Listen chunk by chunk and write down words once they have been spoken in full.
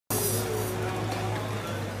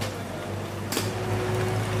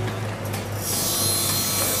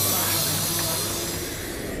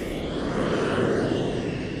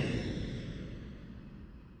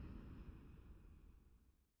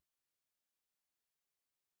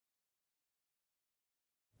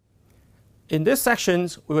In this section,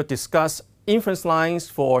 we will discuss inference lines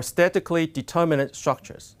for statically determinate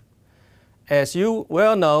structures. As you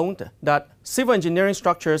well know, that civil engineering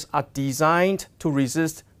structures are designed to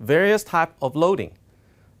resist various types of loading,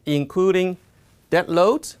 including dead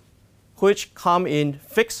loads, which come in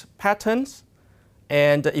fixed patterns,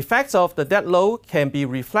 and the effects of the dead load can be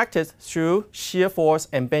reflected through shear force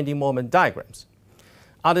and bending moment diagrams.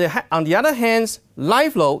 On the other hand,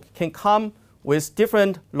 live load can come with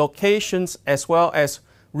different locations as well as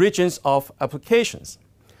regions of applications.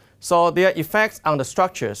 So their effects on the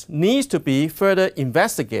structures needs to be further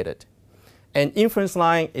investigated. An inference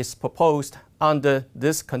line is proposed under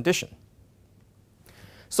this condition.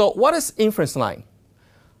 So what is inference line?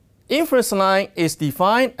 Inference line is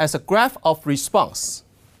defined as a graph of response,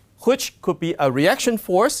 which could be a reaction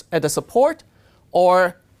force at the support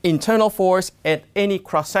or internal force at any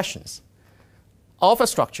cross-sections of a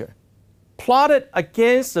structure, plotted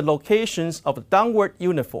against the locations of the downward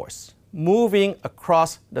unit force moving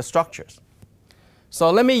across the structures. So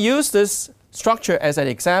let me use this structure as an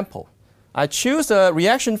example. I choose the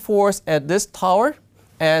reaction force at this tower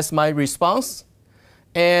as my response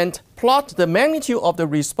and plot the magnitude of the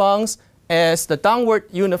response as the downward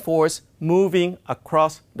unit force moving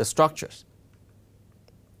across the structures.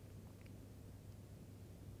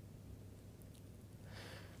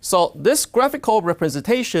 So this graphical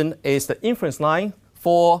representation is the inference line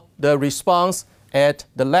for the response at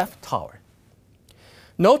the left tower.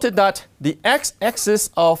 Note that the x-axis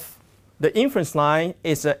of the inference line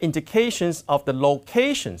is the indications of the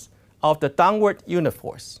locations of the downward unit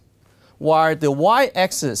force, while the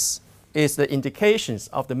y-axis is the indications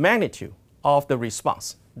of the magnitude of the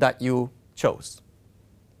response that you chose.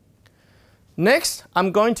 Next,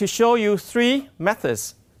 I'm going to show you three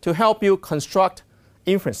methods to help you construct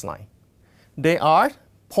inference line. They are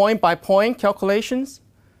point-by-point calculations,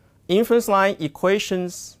 inference line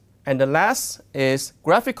equations, and the last is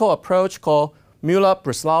graphical approach called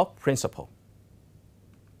Mueller-Breslau principle.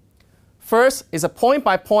 First is a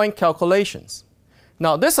point-by-point calculations.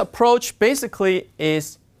 Now this approach basically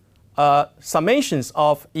is summations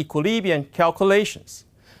of equilibrium calculations.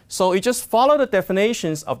 So you just follow the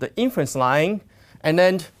definitions of the inference line and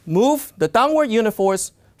then move the downward unit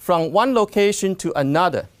force from one location to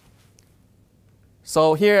another.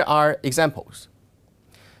 So here are examples.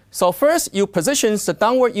 So first, you position the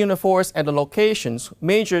downward unit force at the locations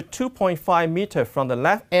measured 2.5 meters from the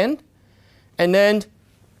left end, and then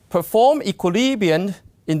perform equilibrium.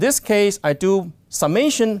 In this case, I do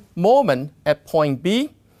summation moment at point B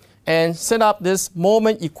and set up this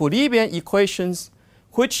moment equilibrium equations,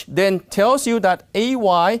 which then tells you that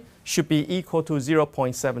AY should be equal to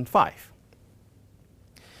 0.75.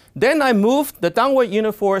 Then I move the downward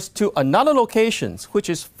unit force to another location, which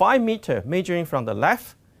is 5 meters measuring from the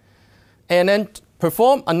left, and then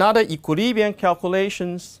perform another equilibrium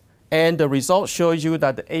calculations, and the result shows you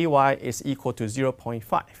that the AY is equal to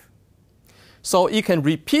 0.5. So you can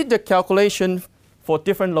repeat the calculation for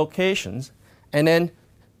different locations, and then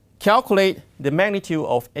calculate the magnitude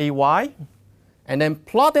of AY, and then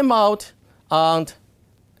plot them out on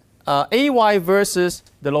AY versus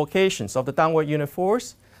the locations of the downward unit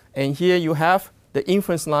force, and here you have the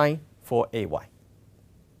inference line for AY.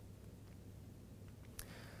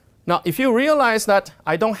 Now, if you realize that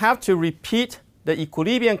I don't have to repeat the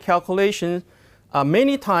equilibrium calculation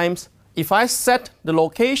many times, if I set the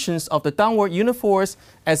locations of the downward unit force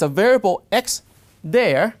as a variable x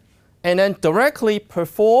there, and then directly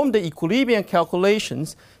perform the equilibrium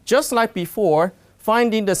calculations, just like before,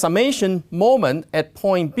 finding the summation moment at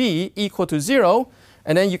point B equal to 0,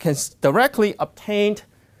 and then you can directly obtain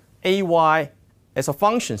AY as a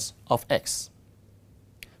function of x.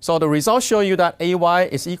 So the results show you that AY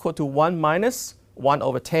is equal to 1 minus 1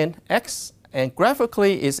 over 10x, and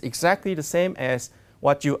graphically is exactly the same as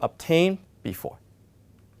what you obtained before.